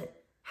down to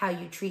how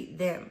you treat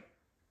them.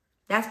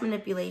 That's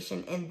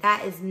manipulation, and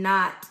that is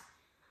not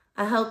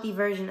a healthy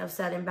version of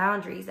setting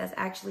boundaries. That's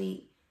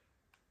actually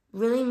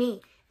really mean.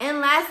 And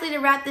lastly, to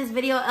wrap this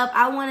video up,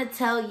 I want to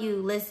tell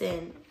you,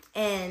 listen,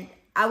 and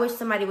I wish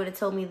somebody would have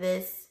told me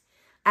this.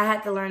 I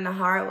had to learn the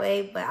hard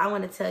way, but I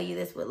want to tell you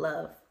this with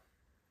love.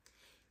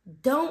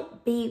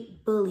 Don't be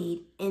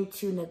bullied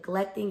into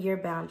neglecting your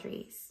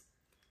boundaries.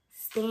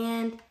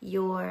 Stand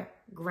your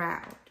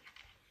ground.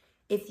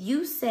 If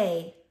you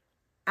say,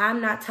 I'm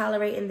not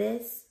tolerating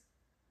this,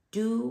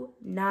 do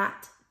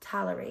not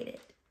tolerate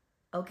it,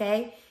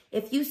 okay?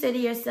 If you say to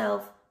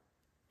yourself,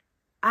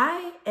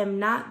 I am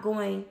not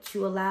going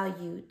to allow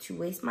you to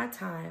waste my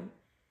time.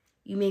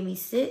 You made me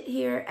sit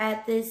here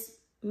at this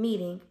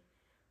meeting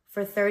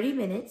for 30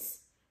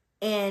 minutes,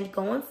 and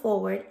going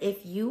forward,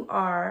 if you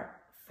are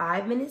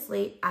 5 minutes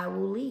late, I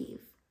will leave.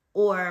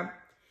 Or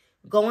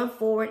going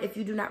forward, if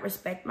you do not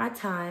respect my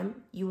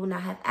time, you will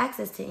not have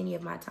access to any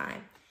of my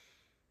time.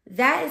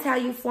 That is how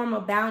you form a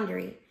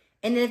boundary.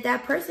 And if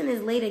that person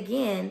is late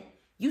again,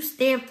 you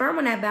stand firm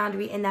on that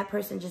boundary and that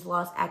person just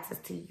lost access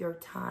to your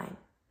time.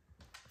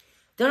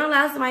 Don't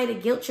allow somebody to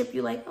guilt trip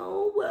you like,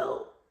 oh,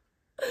 well,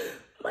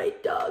 my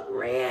dog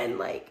ran.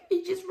 Like,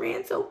 he just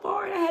ran so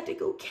far and I had to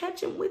go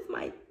catch him with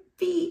my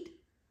feet.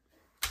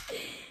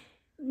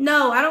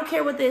 No, I don't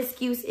care what the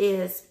excuse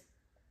is.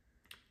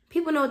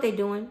 People know what they're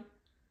doing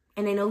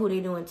and they know who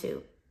they're doing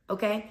to,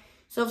 okay?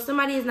 So if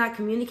somebody is not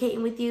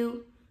communicating with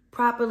you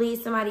properly,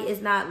 somebody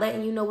is not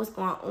letting you know what's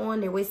going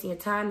on, they're wasting your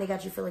time, they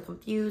got you feeling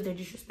confused, they're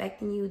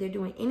disrespecting you, they're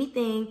doing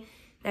anything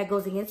that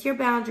goes against your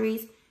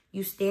boundaries,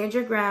 you stand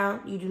your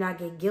ground. You do not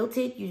get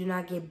guilted. You do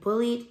not get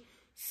bullied.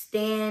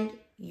 Stand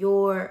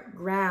your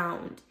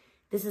ground.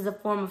 This is a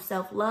form of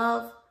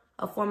self-love,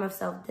 a form of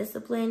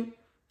self-discipline,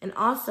 and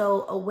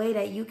also a way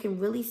that you can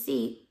really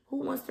see who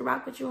wants to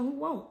rock with you and who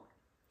won't.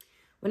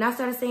 When I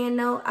started saying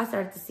no, I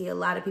started to see a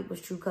lot of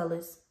people's true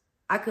colors.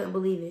 I couldn't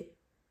believe it.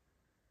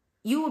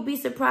 You would be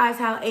surprised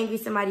how angry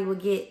somebody would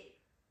get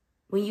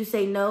when you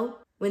say no,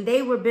 when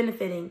they were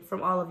benefiting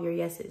from all of your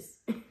yeses.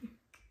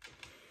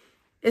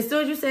 As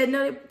soon as you said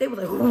no, they were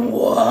like,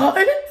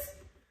 what?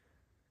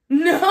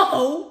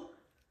 No.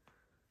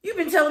 You've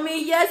been telling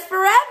me yes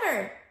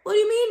forever. What do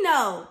you mean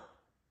no?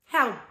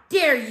 How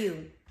dare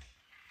you?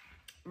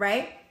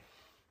 Right?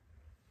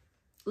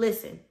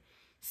 Listen,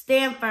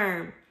 stand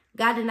firm.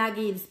 God did not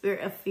give you the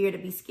spirit of fear to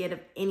be scared of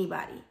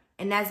anybody.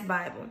 And that's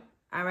Bible.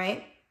 All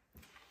right?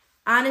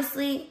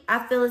 Honestly,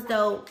 I feel as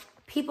though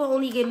people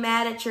only get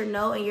mad at your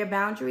no and your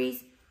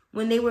boundaries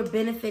when they were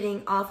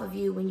benefiting off of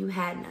you when you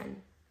had none.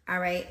 All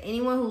right?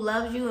 Anyone who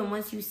loves you and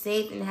wants you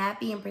safe and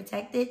happy and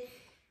protected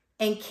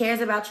and cares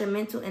about your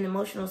mental and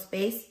emotional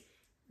space,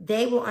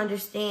 they will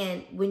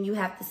understand when you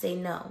have to say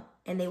no,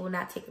 and they will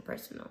not take it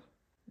personal.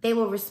 They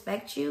will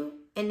respect you,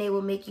 and they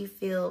will make you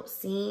feel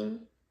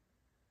seen,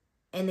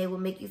 and they will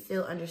make you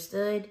feel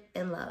understood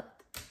and loved.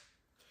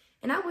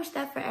 And I wish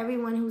that for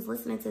everyone who's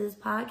listening to this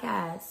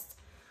podcast.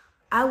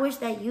 I wish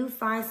that you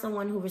find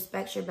someone who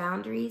respects your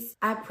boundaries.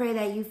 I pray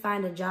that you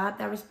find a job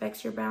that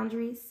respects your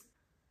boundaries.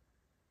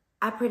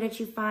 I pray that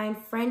you find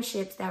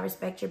friendships that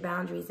respect your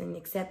boundaries and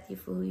accept you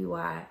for who you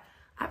are.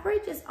 I pray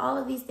just all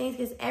of these things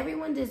because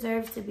everyone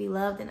deserves to be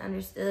loved and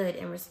understood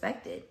and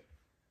respected.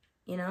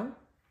 You know,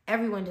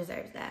 everyone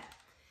deserves that.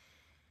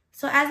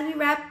 So as we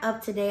wrap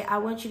up today, I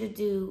want you to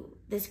do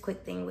this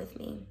quick thing with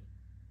me.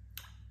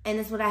 And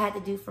it's what I had to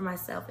do for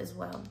myself as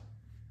well.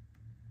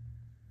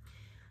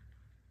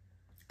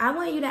 I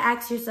want you to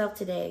ask yourself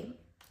today,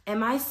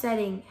 am I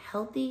setting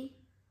healthy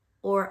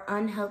or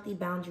unhealthy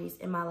boundaries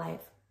in my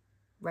life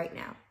right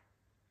now?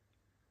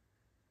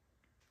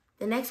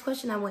 The next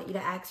question I want you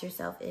to ask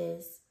yourself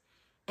is,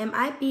 am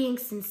I being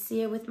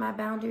sincere with my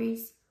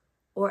boundaries,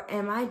 or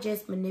am I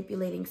just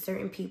manipulating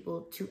certain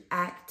people to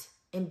act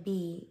and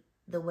be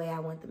the way I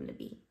want them to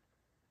be?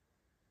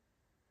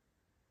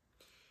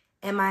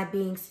 Am I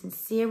being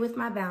sincere with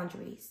my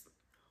boundaries,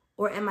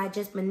 or am I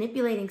just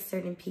manipulating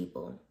certain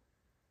people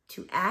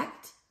to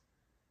act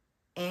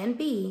and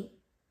be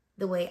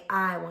the way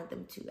I want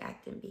them to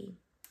act and be?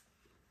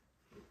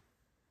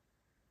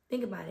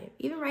 Think about it.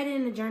 Even write it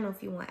in a journal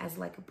if you want as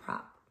like a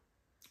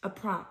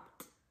prompt.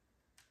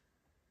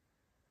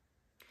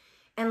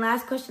 And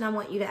last question I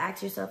want you to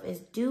ask yourself is,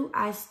 do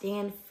I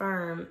stand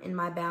firm in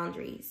my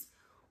boundaries,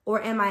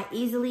 or am I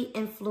easily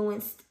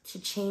influenced to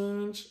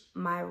change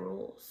my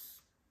rules?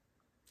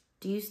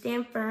 Do you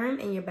stand firm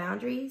in your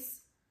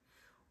boundaries,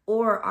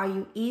 or are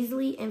you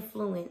easily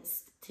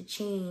influenced to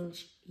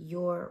change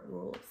your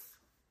rules?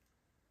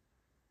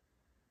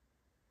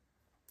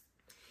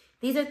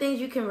 These are things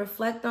you can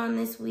reflect on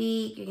this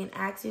week. You can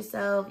ask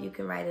yourself. You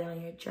can write it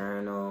on your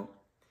journal.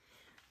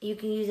 You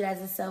can use it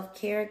as a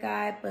self-care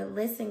guide. But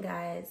listen,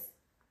 guys.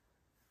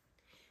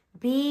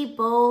 Be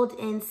bold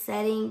in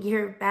setting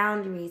your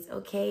boundaries,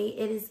 okay?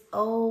 It is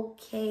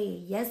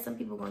okay. Yes, some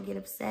people are going to get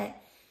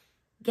upset.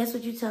 guess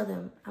what you tell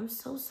them? I'm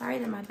so sorry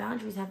that my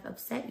boundaries have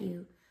upset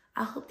you.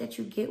 I hope that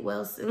you get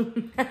well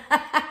soon.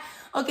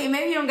 Okay,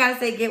 maybe you don't gotta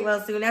say get well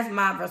soon. That's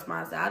my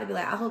response. I'd be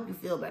like, I hope you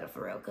feel better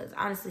for real. Because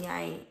honestly,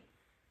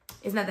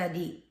 it's not that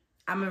deep.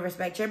 I'm gonna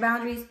respect your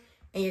boundaries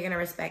and you're gonna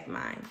respect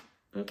mine.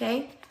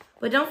 Okay?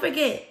 But don't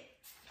forget,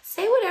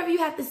 say whatever you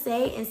have to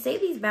say and say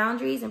these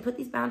boundaries and put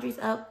these boundaries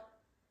up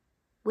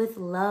with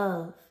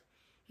love.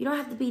 You don't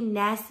have to be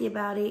nasty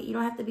about it. You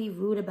don't have to be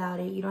rude about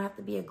it. You don't have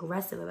to be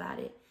aggressive about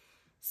it.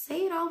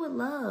 Say it all with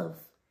love.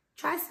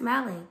 Try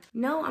smiling.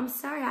 No, I'm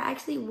sorry. I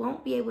actually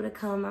won't be able to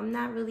come. I'm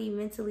not really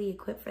mentally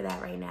equipped for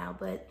that right now.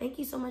 But thank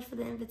you so much for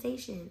the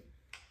invitation.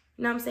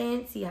 You know what I'm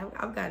saying? See,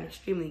 I've gotten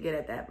extremely good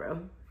at that,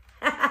 bro.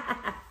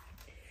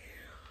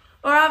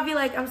 Or I'll be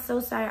like, I'm so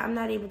sorry. I'm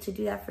not able to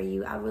do that for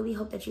you. I really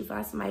hope that you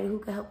find somebody who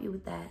can help you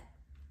with that.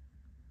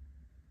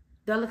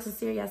 Do I look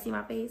sincere? Y'all see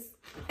my face?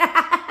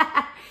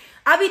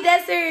 I'll be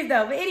dead serious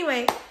though. But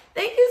anyway,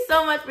 thank you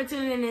so much for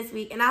tuning in this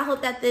week. And I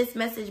hope that this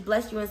message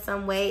blessed you in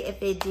some way.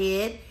 If it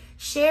did,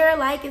 share,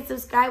 like, and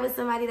subscribe with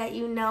somebody that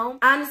you know.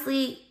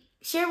 Honestly,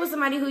 share with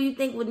somebody who you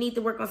think would need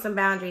to work on some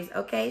boundaries,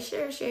 okay?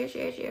 Share.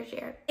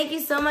 Thank you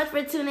so much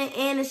for tuning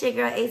in. It's your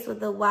girl Ace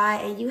with a Y,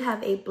 and you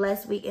have a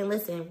blessed week. And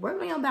listen,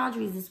 work on your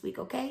boundaries this week,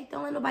 okay?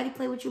 Don't let nobody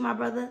play with you, my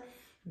brother.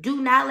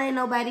 Do not let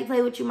nobody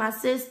play with you, my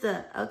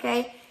sister,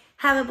 okay?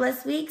 Have a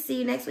blessed week. See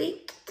you next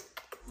week.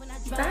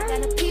 Bye.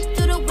 Gotta peek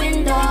through the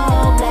window.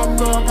 Black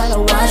girl, gotta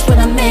watch what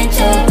I'm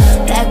into.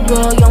 Black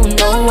girl, you don't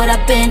know what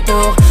I've been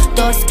through.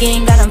 Dark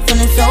skin, got I'm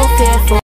feeling so fearful.